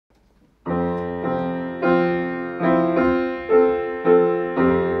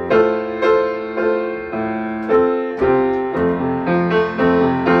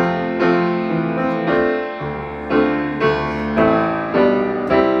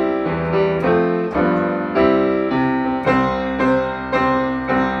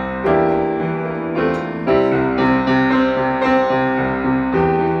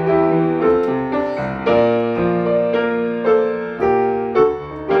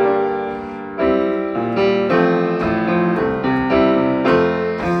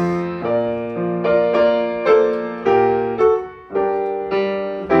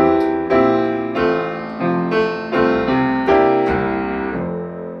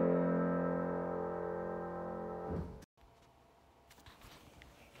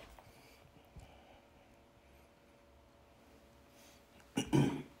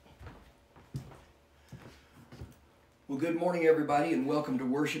Well, good morning, everybody, and welcome to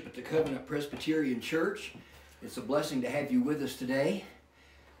worship at the Covenant Presbyterian Church. It's a blessing to have you with us today.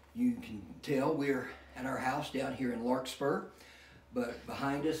 You can tell we're at our house down here in Larkspur, but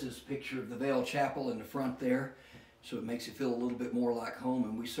behind us is a picture of the Vale Chapel in the front there, so it makes it feel a little bit more like home,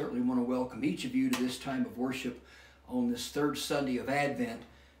 and we certainly want to welcome each of you to this time of worship on this third Sunday of Advent,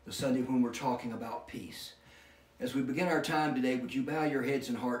 the Sunday when we're talking about peace. As we begin our time today, would you bow your heads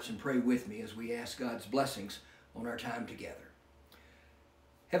and hearts and pray with me as we ask God's blessings on our time together.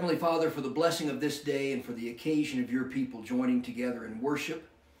 Heavenly Father, for the blessing of this day and for the occasion of your people joining together in worship,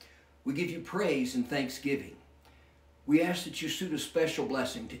 we give you praise and thanksgiving. We ask that you suit a special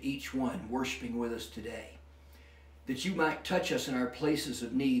blessing to each one worshiping with us today, that you might touch us in our places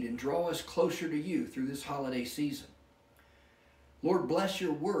of need and draw us closer to you through this holiday season. Lord, bless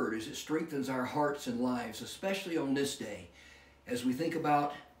your word as it strengthens our hearts and lives, especially on this day, as we think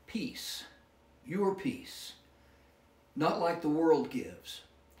about peace, your peace, not like the world gives,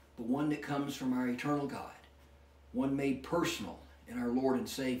 but one that comes from our eternal God, one made personal in our Lord and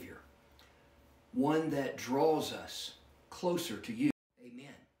Savior, one that draws us closer to you.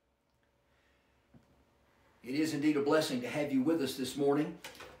 Amen. It is indeed a blessing to have you with us this morning.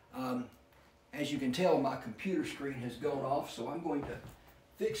 As you can tell, my computer screen has gone off, so I'm going to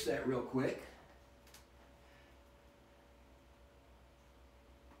fix that real quick.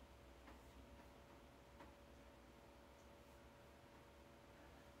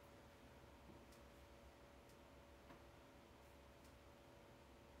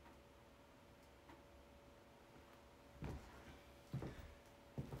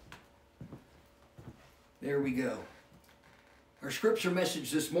 There we go. Our scripture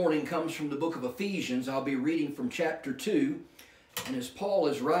message this morning comes from the book of Ephesians. I'll be reading from chapter 2. And as Paul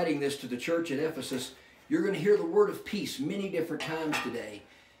is writing this to the church at Ephesus, you're going to hear the word of peace many different times today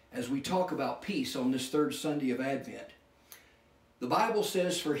as we talk about peace on this third Sunday of Advent. The Bible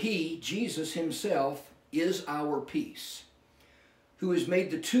says, "For he, Jesus himself, is our peace, who has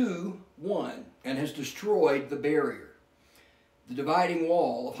made the two one and has destroyed the barrier, the dividing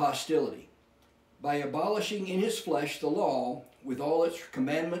wall of hostility, by abolishing in his flesh the law with all its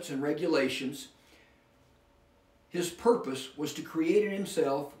commandments and regulations." His purpose was to create in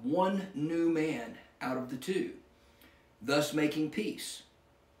himself one new man out of the two, thus making peace,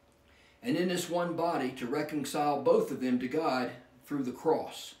 and in this one body to reconcile both of them to God through the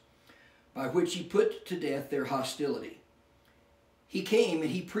cross, by which he put to death their hostility. He came and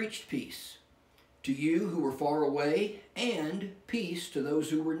he preached peace to you who were far away, and peace to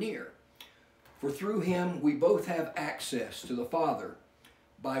those who were near. For through him we both have access to the Father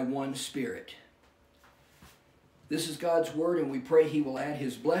by one Spirit. This is God's word, and we pray he will add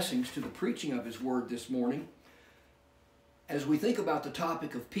his blessings to the preaching of his word this morning. As we think about the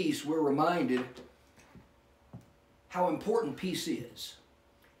topic of peace, we're reminded how important peace is.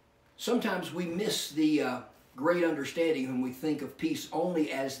 Sometimes we miss the great understanding when we think of peace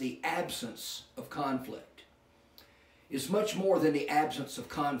only as the absence of conflict. It's much more than the absence of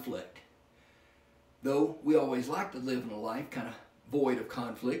conflict. Though we always like to live in a life kind of void of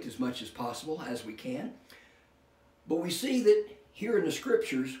conflict as much as possible, as we can. But we see that here in the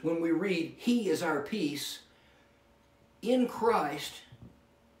scriptures, when we read, he is our peace, in Christ,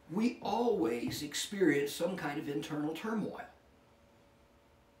 we always experience some kind of internal turmoil.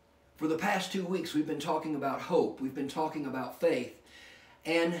 For the past 2 weeks, we've been talking about hope. We've been talking about faith.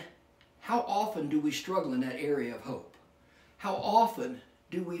 And how often do we struggle in that area of hope? How often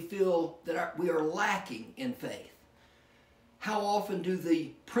do we feel that we are lacking in faith? How often do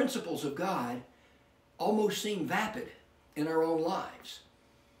the principles of God almost seem vapid in our own lives?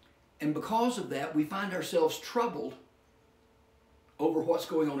 And because of that, we find ourselves troubled over what's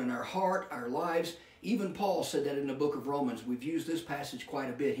going on in our heart, our lives. Even Paul said that in the book of Romans. We've used this passage quite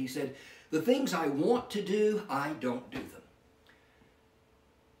a bit. He said, "The things I want to do, I don't do them.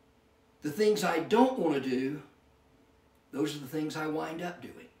 The things I don't want to do, those are the things I wind up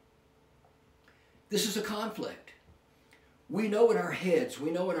doing." This is a conflict. We know in our heads,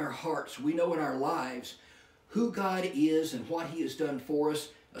 we know in our hearts, we know in our lives who God is and what he has done for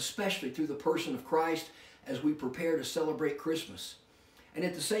us, especially through the person of Christ as we prepare to celebrate Christmas. And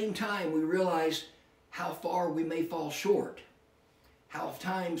at the same time, we realize how far we may fall short, how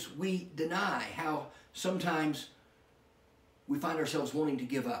times we deny, how sometimes we find ourselves wanting to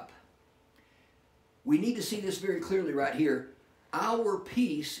give up. We need to see this very clearly right here. Our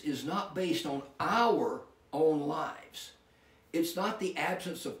peace is not based on our own lives. It's not the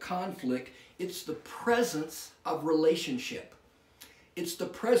absence of conflict. It's the presence of relationship. It's the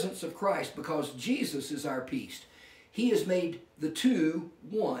presence of Christ, because Jesus is our peace. He has made the two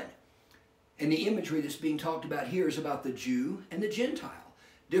one. And the imagery that's being talked about here is about the Jew and the Gentile.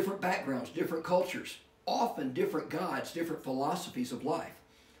 Different backgrounds, different cultures, often different gods, different philosophies of life.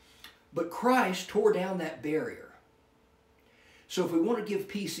 But Christ tore down that barrier. So if we want to give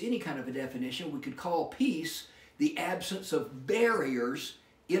peace any kind of a definition, we could call peace the absence of barriers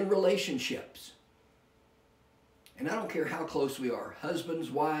in relationships. And I don't care how close we are, husbands,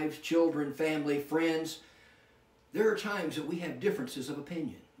 wives, children, family, friends, there are times that we have differences of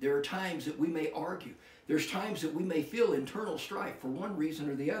opinion. There are times that we may argue. There's times that we may feel internal strife for one reason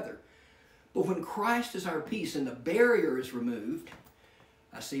or the other. But when Christ is our peace and the barrier is removed,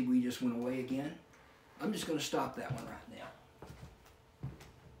 I see we just went away again. I'm just going to stop that one right now.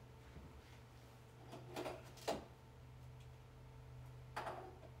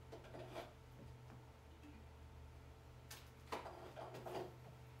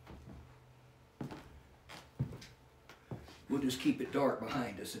 We'll just keep it dark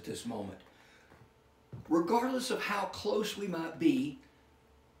behind us at this moment. Regardless of how close we might be,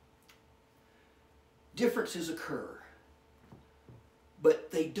 differences occur.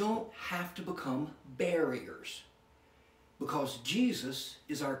 But they don't have to become barriers, because Jesus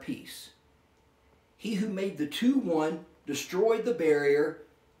is our peace. He who made the two one destroyed the barrier,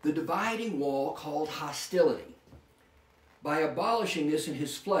 the dividing wall called hostility. By abolishing this in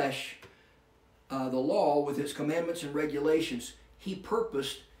his flesh, the law with its commandments and regulations, he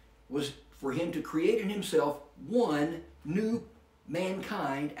purposed was for him to create in himself one new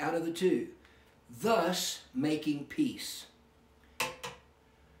mankind out of the two, thus making peace.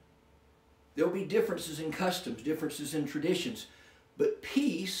 There'll be differences in customs, differences in traditions, but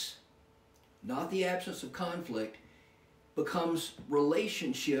peace, not the absence of conflict, becomes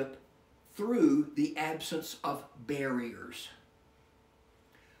relationship through the absence of barriers.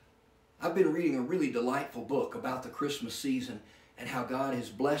 I've been reading a really delightful book about the Christmas season and how God has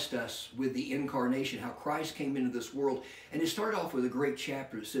blessed us with the incarnation, how Christ came into this world. And it started off with a great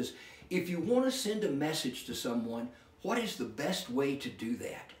chapter. It says, if you want to send a message to someone, what is the best way to do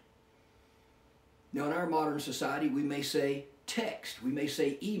that? Now, in our modern society, we may say text, we may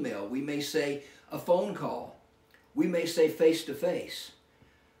say email, we may say a phone call, we may say face-to-face.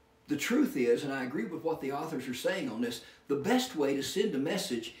 The truth is, and I agree with what the authors are saying on this, the best way to send a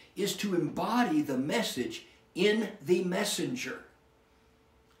message is to embody the message in the messenger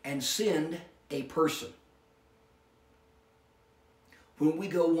and send a person. When we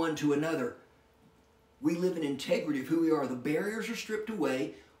go one to another, we live in integrity of who we are. The barriers are stripped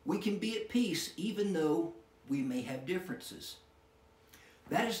away. We can be at peace even though we may have differences.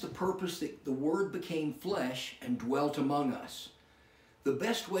 That is the purpose that the Word became flesh and dwelt among us. The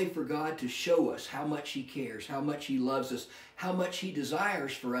best way for God to show us how much He cares, how much He loves us, how much He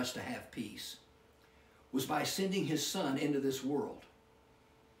desires for us to have peace was by sending His Son into this world.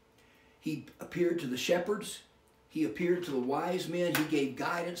 He appeared to the shepherds. He appeared to the wise men. He gave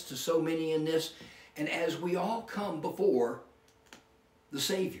guidance to so many in this. And as we all come before the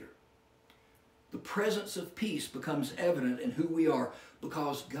Savior, the presence of peace becomes evident in who we are,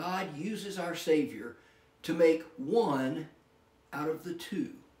 because God uses our Savior to make one out of the two.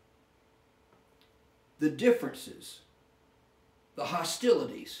 The differences, the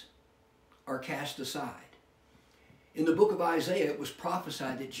hostilities are cast aside. In the book of Isaiah, it was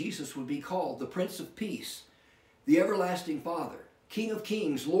prophesied that Jesus would be called the Prince of Peace, the Everlasting Father, King of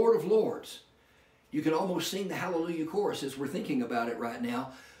Kings, Lord of Lords. You can almost sing the Hallelujah chorus as we're thinking about it right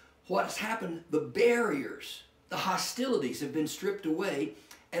now. What's happened, the barriers, the hostilities have been stripped away,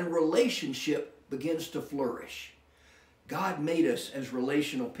 and relationship begins to flourish. God made us as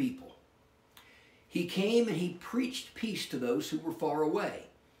relational people. He came and He preached peace to those who were far away,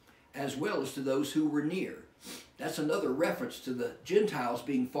 as well as to those who were near. That's another reference to the Gentiles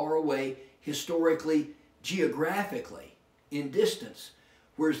being far away historically, geographically, in distance,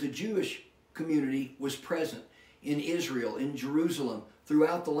 whereas the Jewish community was present in Israel, in Jerusalem,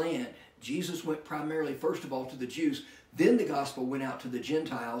 throughout the land. Jesus went primarily, first of all, to the Jews. Then the gospel went out to the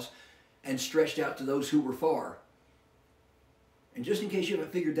Gentiles and stretched out to those who were far. And just in case you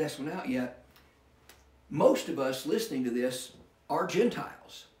haven't figured this one out yet, most of us listening to this are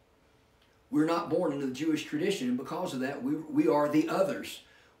Gentiles. We're not born into the Jewish tradition, and because of that, we are the others.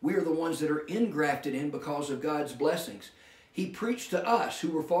 We are the ones that are engrafted in because of God's blessings. He preached to us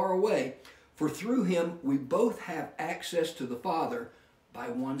who were far away, for through Him we both have access to the Father by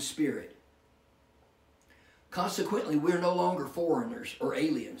one Spirit. Consequently, we are no longer foreigners or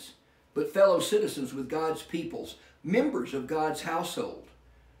aliens, but fellow citizens with God's peoples, members of God's household,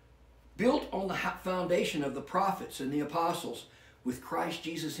 built on the foundation of the prophets and the apostles, with Christ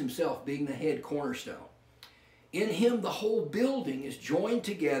Jesus Himself being the head cornerstone. In Him the whole building is joined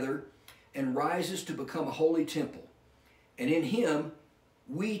together and rises to become a holy temple. And in him,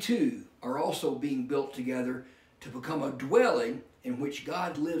 we too are also being built together to become a dwelling in which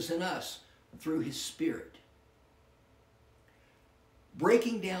God lives in us through his Spirit.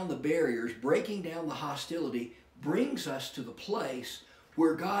 Breaking down the barriers, breaking down the hostility, brings us to the place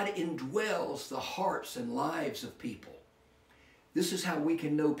where God indwells the hearts and lives of people. This is how we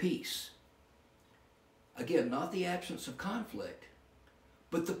can know peace. Again, not the absence of conflict,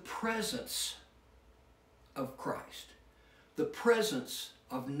 but the presence of Christ. The presence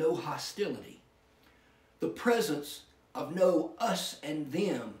of no hostility. The presence of no us and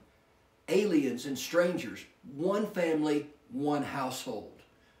them, aliens and strangers, one family, one household,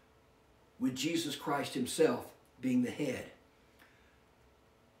 with Jesus Christ himself being the head.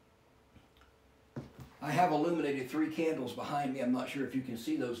 I have illuminated 3 candles behind me. I'm not sure if you can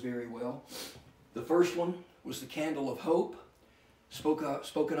see those very well. The first one was the candle of hope,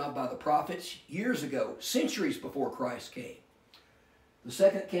 spoken of by the prophets years ago, centuries before Christ came. The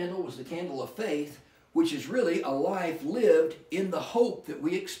second candle was the candle of faith, which is really a life lived in the hope that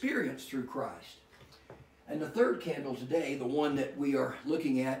we experience through Christ. And the third candle today, the one that we are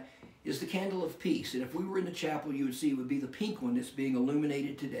looking at, is the candle of peace. And if we were in the chapel, you would see it would be the pink one that's being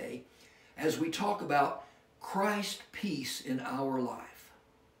illuminated today as we talk about Christ's peace in our life.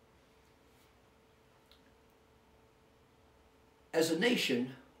 As a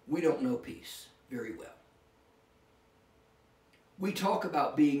nation, we don't know peace very well. We talk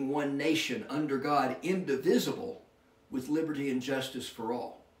about being one nation under God, indivisible, with liberty and justice for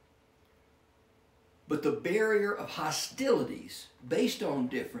all. But the barrier of hostilities based on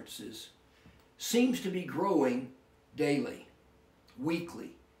differences seems to be growing daily,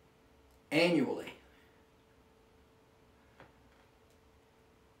 weekly, annually.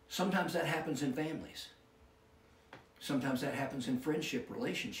 Sometimes that happens in families. Sometimes that happens in friendship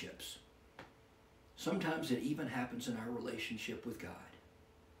relationships. Sometimes it even happens in our relationship with God.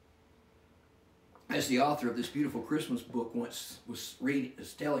 As the author of this beautiful Christmas book once was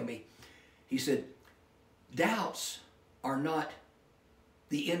telling me, he said, doubts are not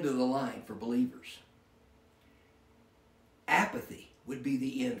the end of the line for believers. Apathy would be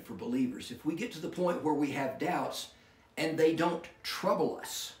the end for believers. If we get to the point where we have doubts and they don't trouble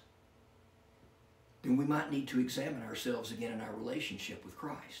us, then we might need to examine ourselves again in our relationship with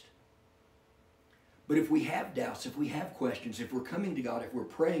Christ. But if we have doubts, if we have questions, if we're coming to God, if we're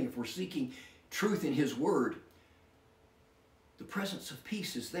praying, if we're seeking truth in his word, the presence of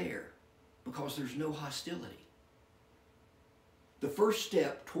peace is there because there's no hostility. The first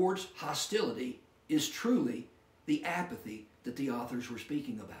step towards hostility is truly the apathy that the authors were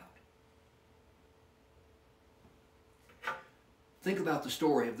speaking about. Think about the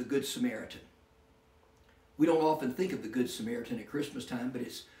story of the Good Samaritan. We don't often think of the Good Samaritan at Christmas time, but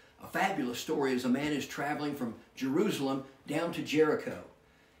it's a fabulous story as a man is traveling from Jerusalem down to Jericho.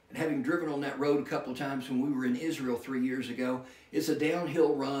 And having driven on that road a couple of times when we were in Israel 3 years ago, it's a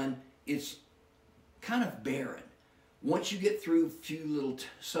downhill run. It's kind of barren. Once you get through a few little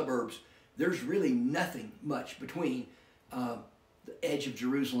suburbs, there's really nothing much between the edge of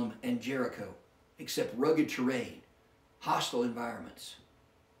Jerusalem and Jericho, except rugged terrain, hostile environments.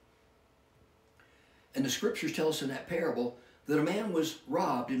 And the scriptures tell us in that parable that a man was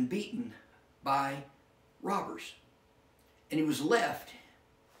robbed and beaten by robbers. And he was left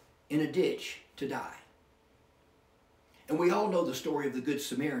in a ditch to die. And we all know the story of the Good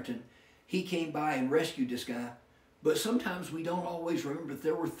Samaritan. He came by and rescued this guy. But sometimes we don't always remember that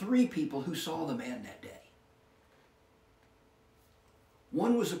there were 3 people who saw the man that day.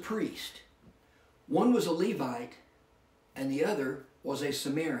 One was a priest, one was a Levite, and the other was a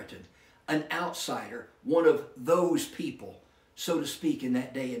Samaritan, an outsider, one of those people, so to speak, in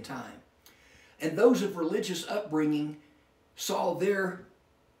that day and time. And those of religious upbringing saw their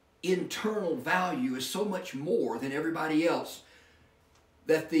internal value as so much more than everybody else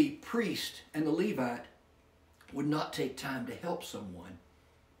that the priest and the Levite would not take time to help someone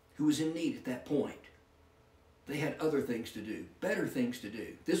who was in need at that point. They had other things to do, better things to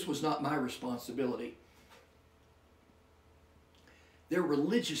do. This was not my responsibility. Their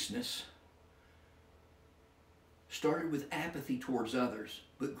religiousness started with apathy towards others,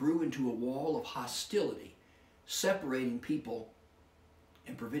 but grew into a wall of hostility, separating people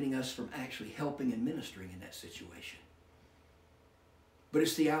and preventing us from actually helping and ministering in that situation. But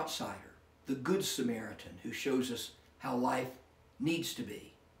it's the outsider, the Good Samaritan, who shows us how life needs to be.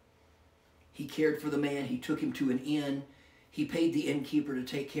 He cared for the man. He took him to an inn. He paid the innkeeper to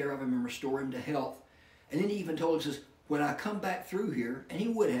take care of him and restore him to health. And then he even told us, when I come back through here, and he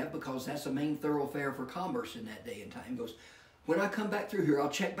would have, because that's a main thoroughfare for commerce in that day and time, he goes, When I come back through here, I'll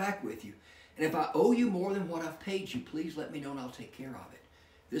check back with you. And if I owe you more than what I've paid you, please let me know and I'll take care of it.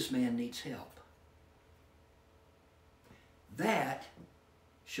 This man needs help. That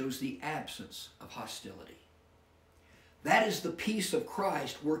shows the absence of hostility. That is the peace of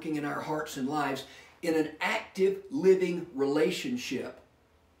Christ working in our hearts and lives in an active, living relationship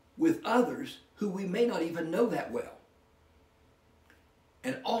with others who we may not even know that well.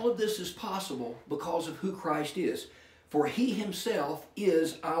 And all of this is possible because of who Christ is. For he himself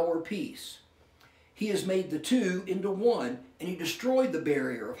is our peace. He has made the two into one, and he destroyed the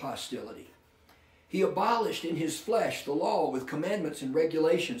barrier of hostility. He abolished in his flesh the law with commandments and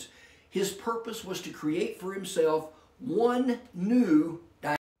regulations. His purpose was to create for himself one new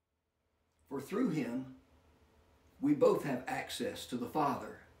dynamic. For through him, we both have access to the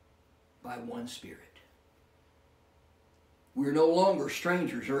Father by one Spirit. We are no longer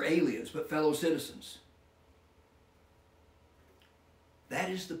strangers or aliens, but fellow citizens. That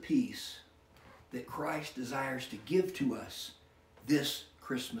is the peace that Christ desires to give to us this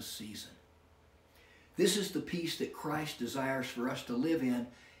Christmas season. This is the peace that Christ desires for us to live in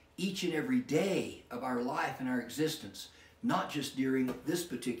each and every day of our life and our existence, not just during this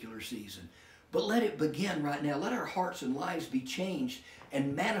particular season. But let it begin right now. Let our hearts and lives be changed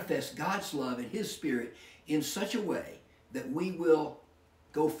and manifest God's love and his Spirit in such a way that we will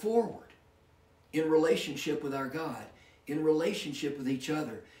go forward in relationship with our God, in relationship with each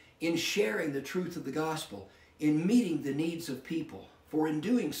other, in sharing the truth of the gospel, in meeting the needs of people. For in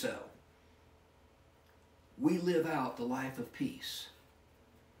doing so, we live out the life of peace.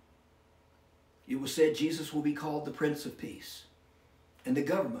 It was said Jesus will be called the Prince of Peace, and the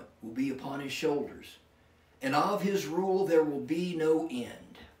government will be upon his shoulders, and of his rule there will be no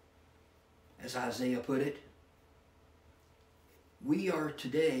end. As Isaiah put it, we are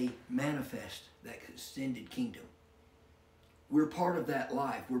today manifest that extended kingdom. We're part of that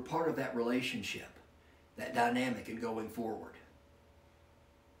life. We're part of that relationship, that dynamic in going forward.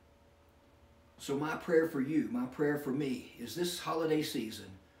 So my prayer for you, my prayer for me, is this holiday season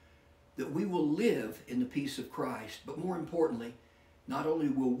that we will live in the peace of Christ, but more importantly, not only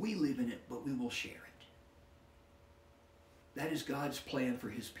will we live in it, but we will share it. That is God's plan for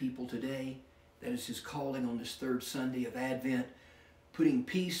his people today. That is his calling on this third Sunday of Advent, putting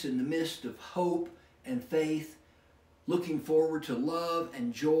peace in the midst of hope and faith, looking forward to love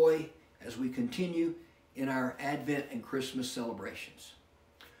and joy as we continue in our Advent and Christmas celebrations.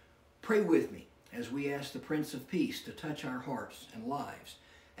 Pray with me as we ask the Prince of Peace to touch our hearts and lives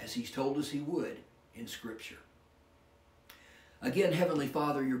as he's told us he would in Scripture. Again, Heavenly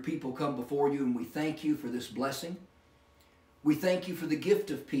Father, your people come before you and we thank you for this blessing. We thank you for the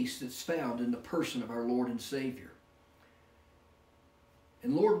gift of peace that's found in the person of our Lord and Savior.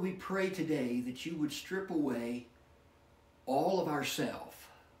 And Lord, we pray today that you would strip away all of ourself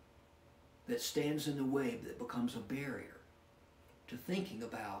that stands in the way, that becomes a barrier to thinking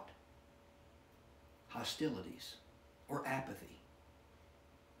about hostilities or apathy.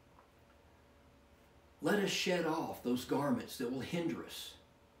 Let us shed off those garments that will hinder us.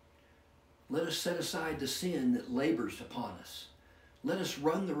 Let us set aside the sin that labors upon us. Let us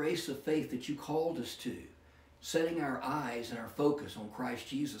run the race of faith that you called us to, setting our eyes and our focus on Christ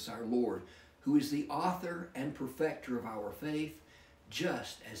Jesus our Lord, who is the author and perfecter of our faith,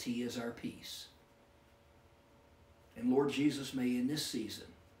 just as he is our peace. And Lord Jesus, may in this season,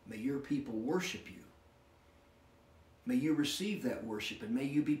 may your people worship you. May you receive that worship and may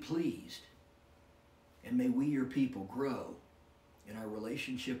you be pleased. And may we, your people, grow in our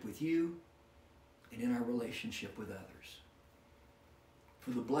relationship with you and in our relationship with others.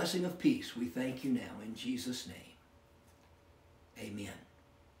 For the blessing of peace, we thank you now in Jesus' name. Amen.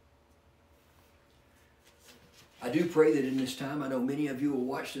 I do pray that in this time, I know many of you will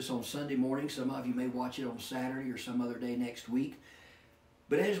watch this on Sunday morning. Some of you may watch it on Saturday or some other day next week.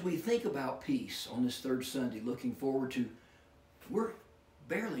 But as we think about peace on this third Sunday, looking forward to, we're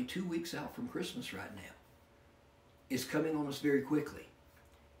barely 2 weeks out from Christmas right now. It's coming on us very quickly.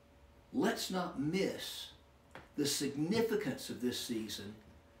 Let's not miss the significance of this season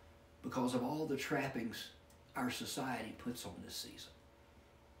because of all the trappings our society puts on this season.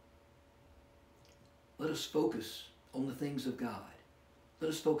 Let us focus on the things of God. Let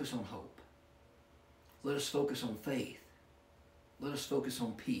us focus on hope. Let us focus on faith. Let us focus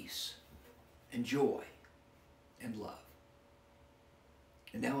on peace and joy and love.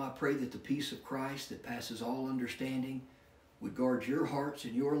 And now I pray that the peace of Christ that passes all understanding would guard your hearts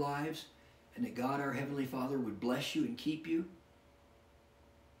and your lives, and that God our Heavenly Father would bless you and keep you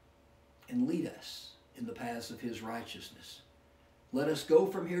and lead us in the paths of his righteousness. Let us go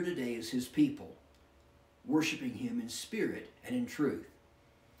from here today as his people, worshiping Him in spirit and in truth,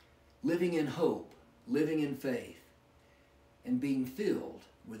 living in hope, living in faith, and being filled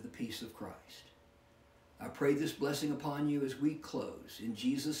with the peace of Christ. I pray this blessing upon you as we close. In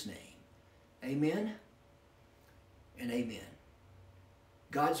Jesus' name, amen and amen.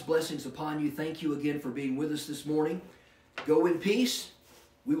 God's blessings upon you. Thank you again for being with us this morning. Go in peace.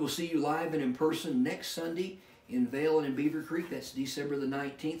 We will see you live and in person next Sunday in Vail and in Beaver Creek. That's December the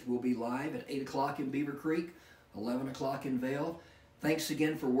 19th. We'll be live at 8 o'clock in Beaver Creek, 11 o'clock in Vail. Thanks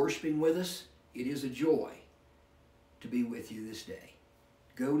again for worshiping with us. It is a joy to be with you this day.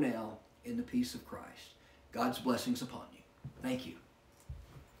 Go now in the peace of Christ. God's blessings upon you. Thank you.